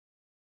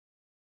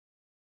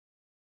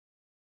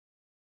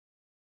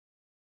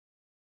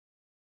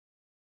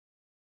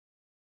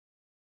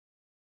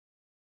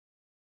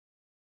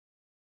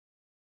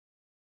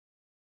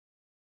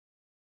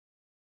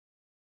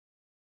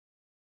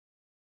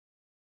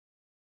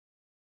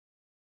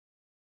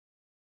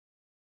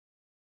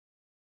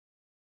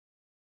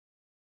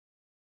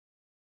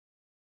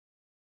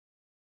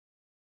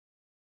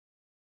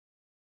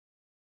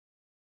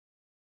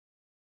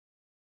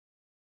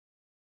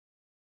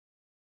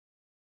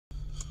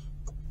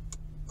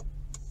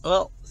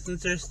Well,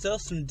 since there's still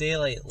some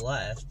daylight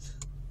left,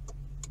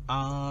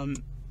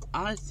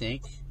 I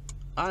think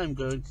I'm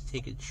going to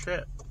take a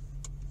trip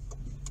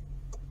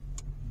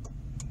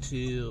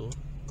to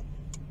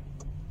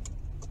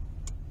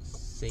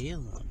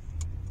Salem.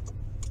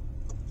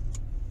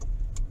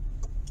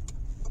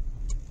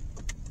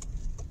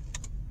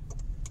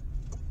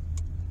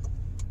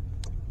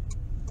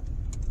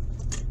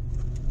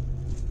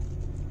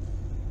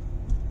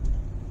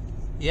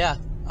 Yeah,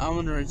 I'm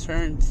going to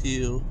return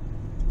to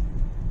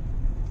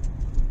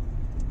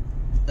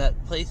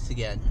that place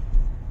again.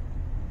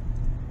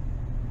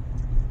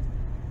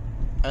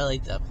 I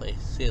like that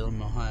place,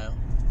 Salem, Ohio.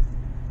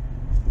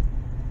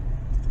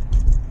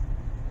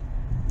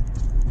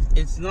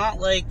 It's not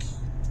like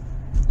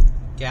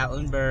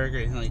Gatlinburg or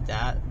anything like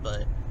that,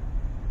 but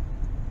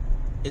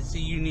it's a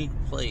unique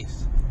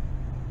place.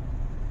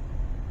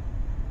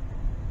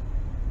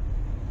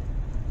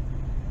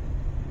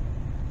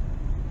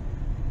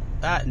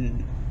 That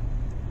and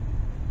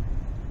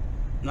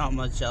not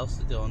much else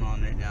is going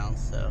on right now,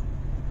 so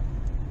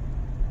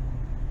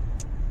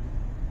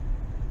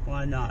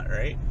why not,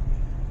 right?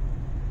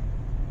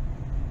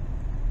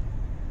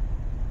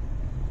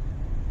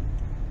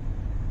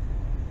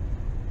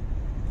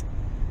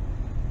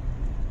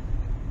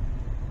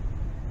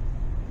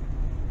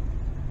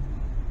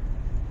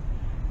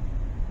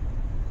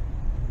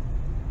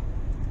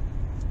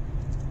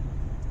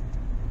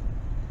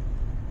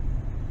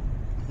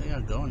 I think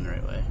I'm going the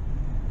right way.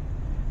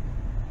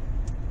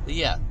 But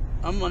yeah,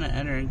 I'm going to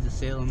enter into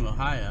Salem,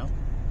 Ohio,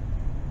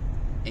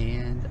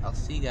 and I'll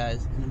see you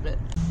guys in a bit.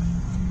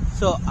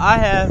 So I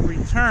have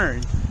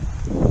returned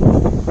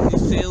to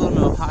Salem,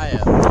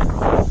 Ohio.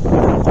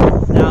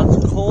 Now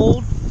it's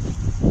cold,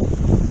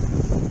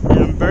 and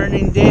I'm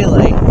burning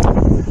daylight,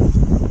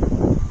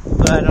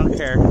 but I don't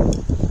care.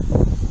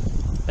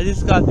 I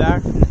just got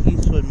back from the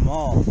Eastwood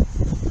Mall,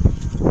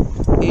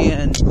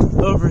 and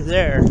over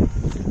there,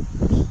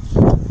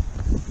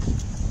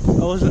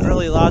 I wasn't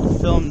really allowed to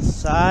film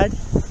inside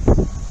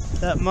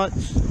that much,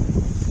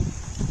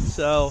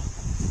 so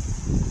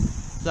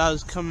as I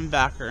was coming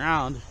back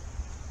around,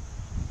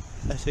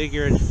 I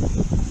figured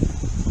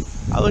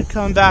I would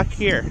come back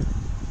here,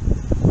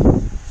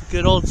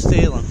 good old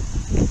Salem.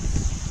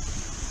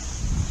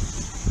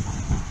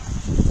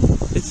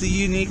 It's a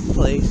unique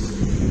place.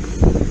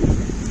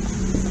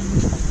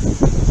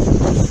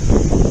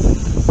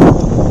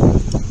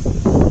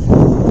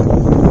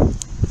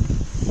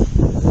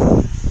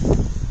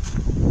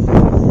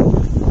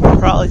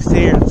 Probably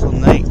stay here until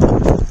night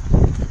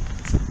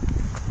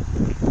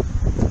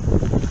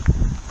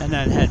and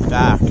then head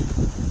back.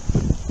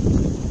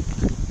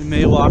 We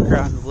may walk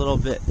around a little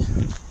bit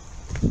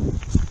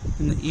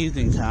in the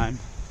evening time.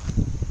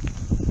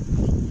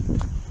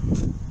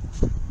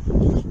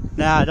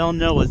 Now I don't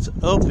know what's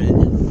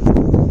open,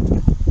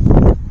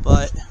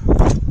 but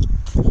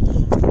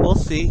we'll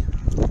see.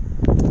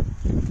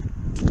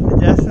 I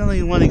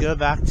definitely want to go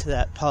back to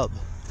that pub.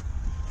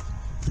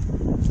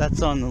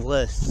 That's on the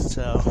list,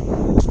 so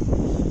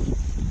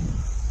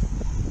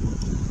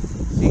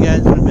see you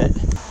guys in a bit.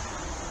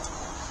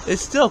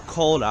 It's still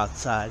cold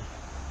outside.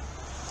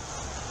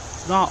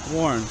 It's not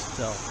warm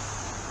still.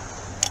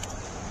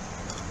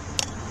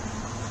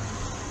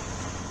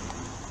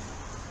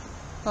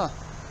 Huh.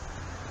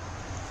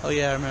 Oh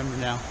yeah, I remember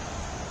now.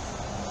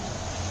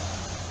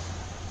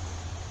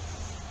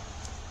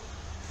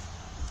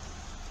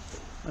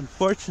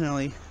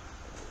 Unfortunately,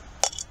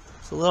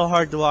 it's a little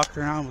hard to walk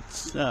around with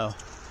snow.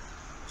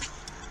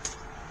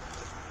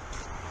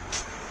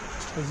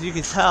 As you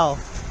can tell,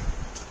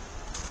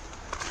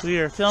 we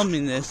are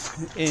filming this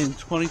in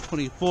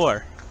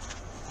 2024,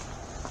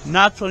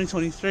 not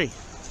 2023.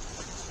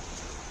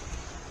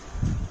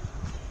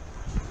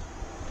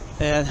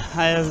 And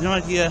I have no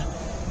idea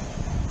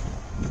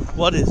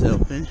what is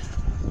open,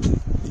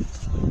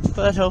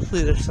 but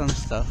hopefully there's some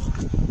stuff.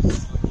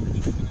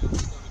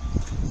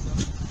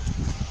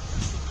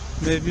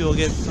 Maybe we'll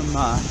get some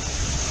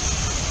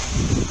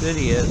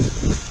videos.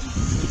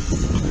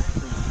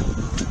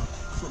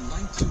 From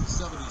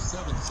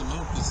 1977,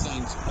 Simone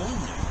Hussain's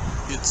only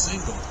hit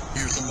single.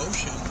 Here's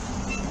Emotion.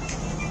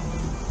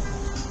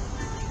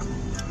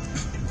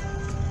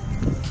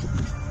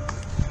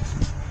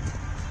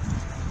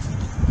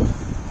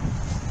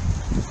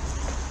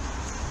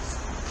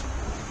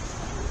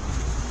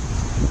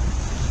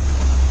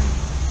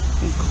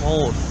 I'm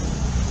cold.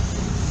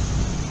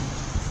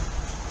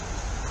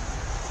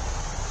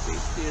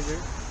 Theater.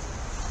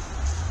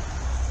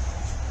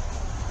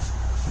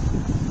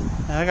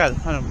 I gotta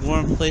find a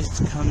warm place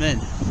to come in.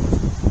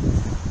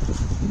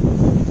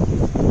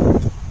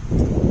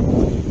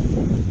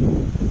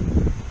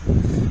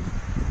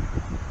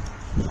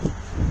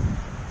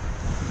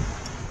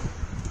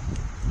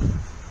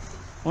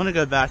 I want to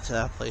go back to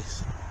that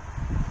place.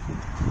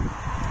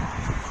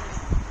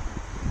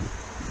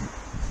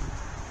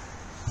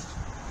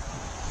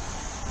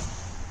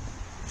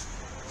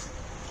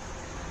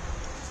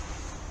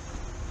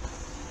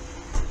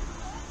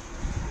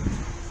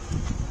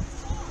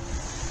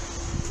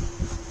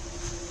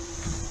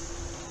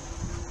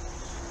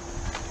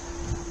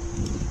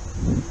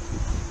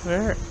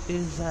 Where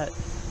is that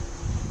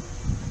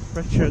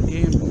retro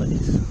game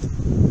place?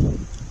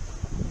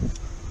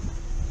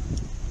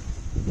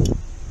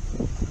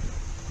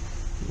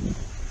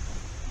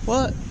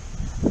 What?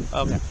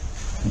 Okay.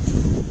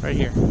 Right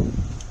here.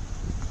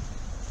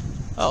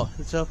 Oh,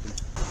 it's open.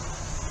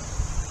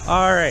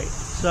 Alright,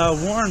 so I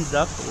warmed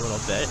up a little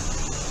bit.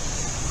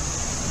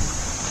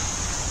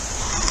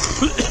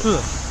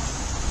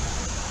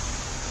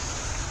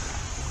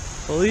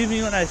 Believe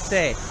me when I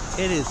say,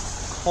 it is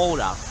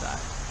cold outside.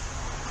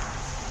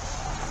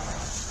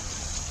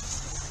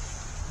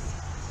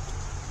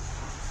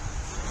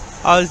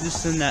 I was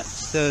just in that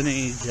Stone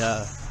Age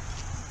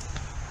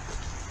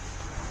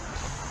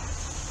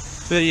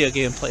video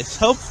game place.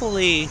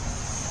 Hopefully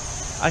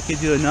I could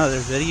do another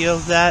video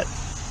of that.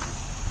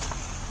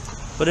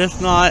 But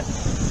if not,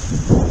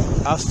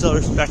 I'll still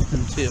respect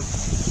them too.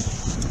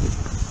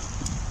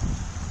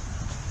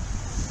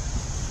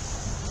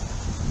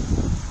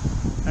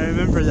 I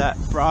remember that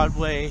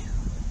Broadway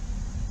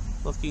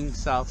looking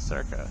South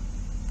Circa.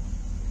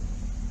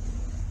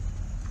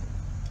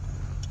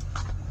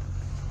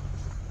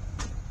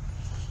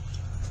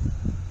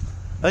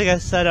 Like I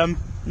said, I'm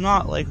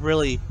not like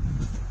really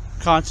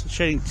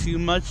concentrating too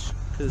much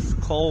because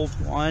cold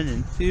 1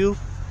 and 2.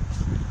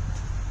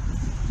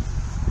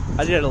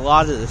 I did a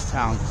lot of this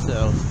town,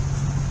 so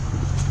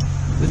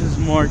this is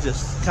more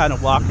just kind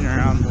of walking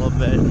around a little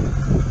bit.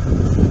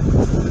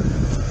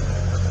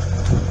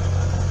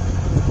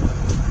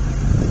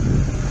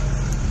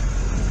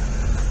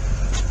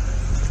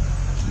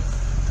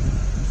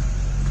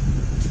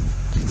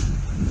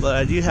 But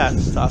I do have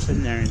to stop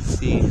in there and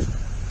see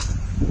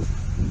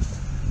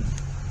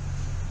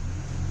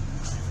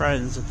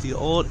friends at the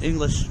old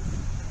English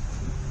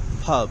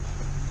pub,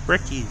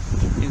 Ricky's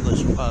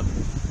English pub.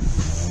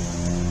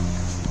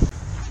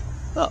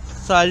 Oh,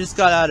 so I just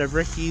got out of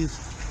Ricky's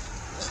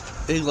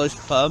English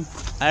pub.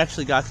 I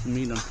actually got to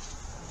meet him.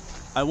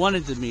 I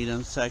wanted to meet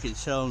him so I could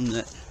show him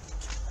that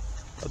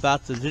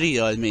about the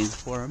video I made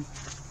for him.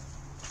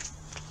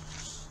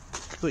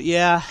 But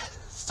yeah,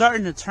 it's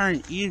starting to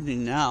turn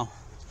evening now.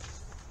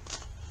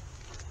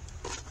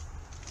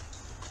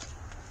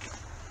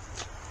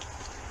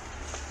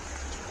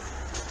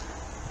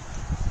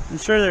 I'm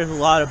sure there's a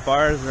lot of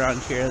bars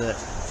around here that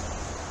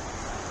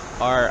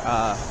are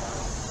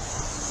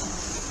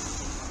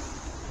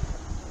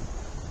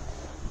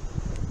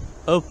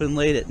open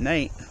late at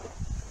night.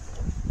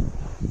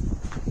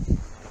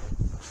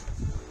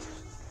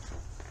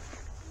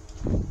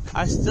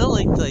 I still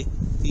like the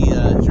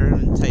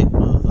German type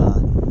of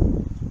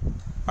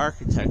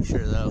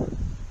architecture though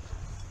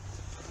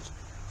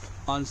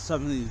on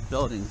some of these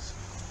buildings.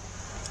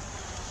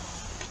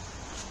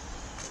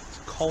 It's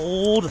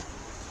cold.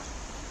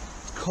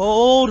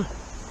 Cold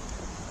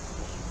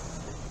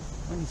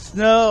and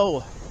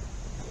snow.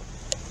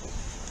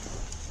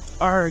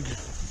 Arg.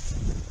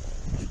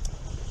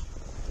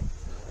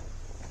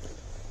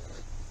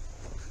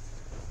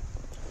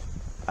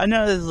 I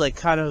know this is like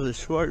kind of a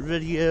short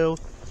video,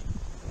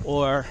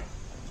 or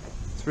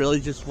it's really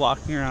just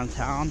walking around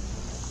town,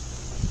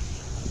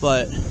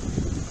 but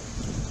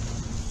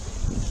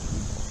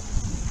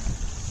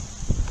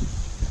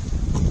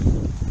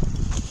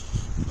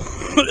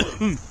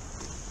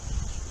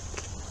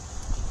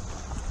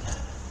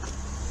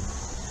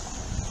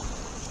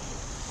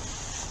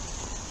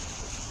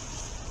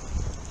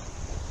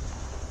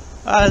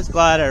I was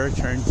glad I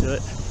returned to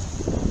it.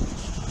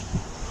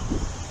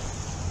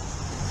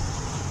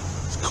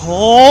 It's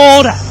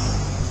cold!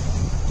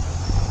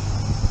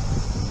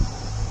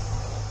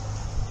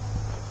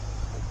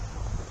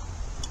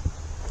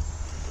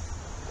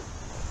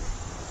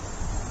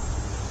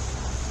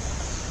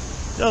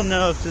 Don't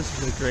know if this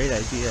is a great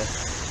idea.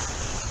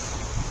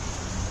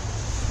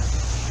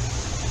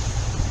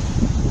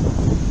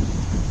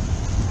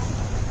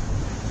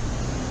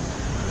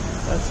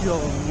 That's the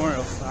old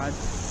memorial sign.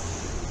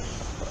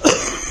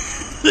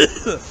 Okay,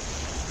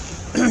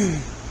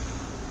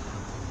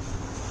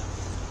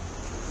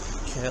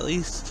 at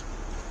least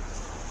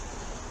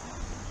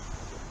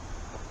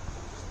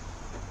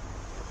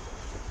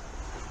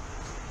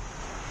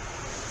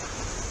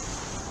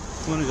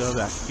I'm gonna go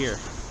back here.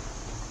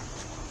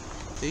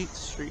 8th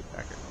Street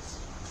back here.